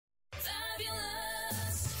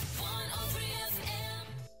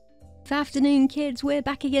Good afternoon, kids. We're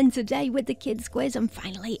back again today with the kids quiz, and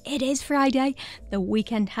finally it is Friday. The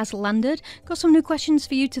weekend has landed. Got some new questions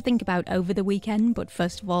for you to think about over the weekend, but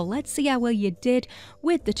first of all, let's see how well you did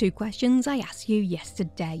with the two questions I asked you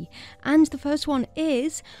yesterday. And the first one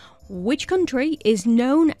is, which country is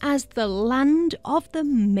known as the land of the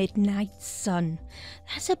midnight sun?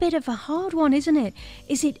 That's a bit of a hard one, isn't it?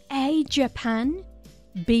 Is it A, Japan,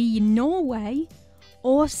 B, Norway,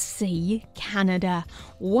 or C, Canada?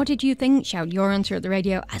 What did you think? Shout your answer at the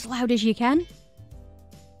radio as loud as you can.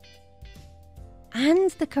 And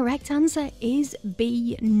the correct answer is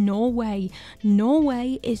B, Norway.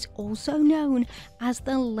 Norway is also known as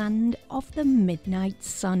the land of the midnight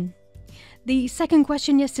sun. The second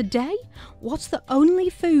question yesterday, what's the only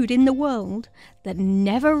food in the world that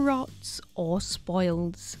never rots or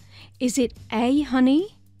spoils? Is it A,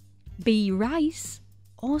 honey, B, rice,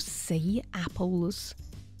 or C, apples?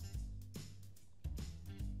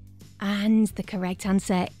 And the correct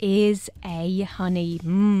answer is A, honey.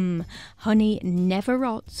 Honey never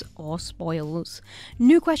rots or spoils.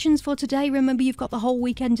 New questions for today. Remember, you've got the whole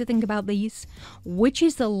weekend to think about these. Which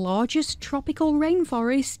is the largest tropical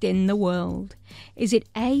rainforest in the world? Is it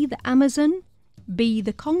A, the Amazon, B,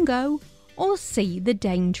 the Congo, or C, the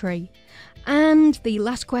Daintree? And the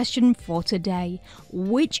last question for today.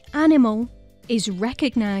 Which animal is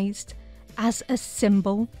recognized as a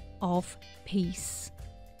symbol of peace?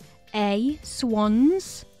 A,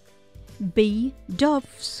 swans, B,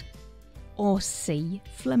 doves, or C,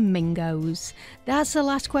 flamingos? That's the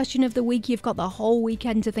last question of the week. You've got the whole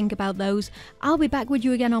weekend to think about those. I'll be back with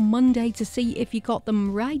you again on Monday to see if you got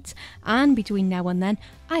them right. And between now and then,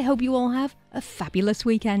 I hope you all have a fabulous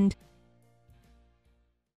weekend.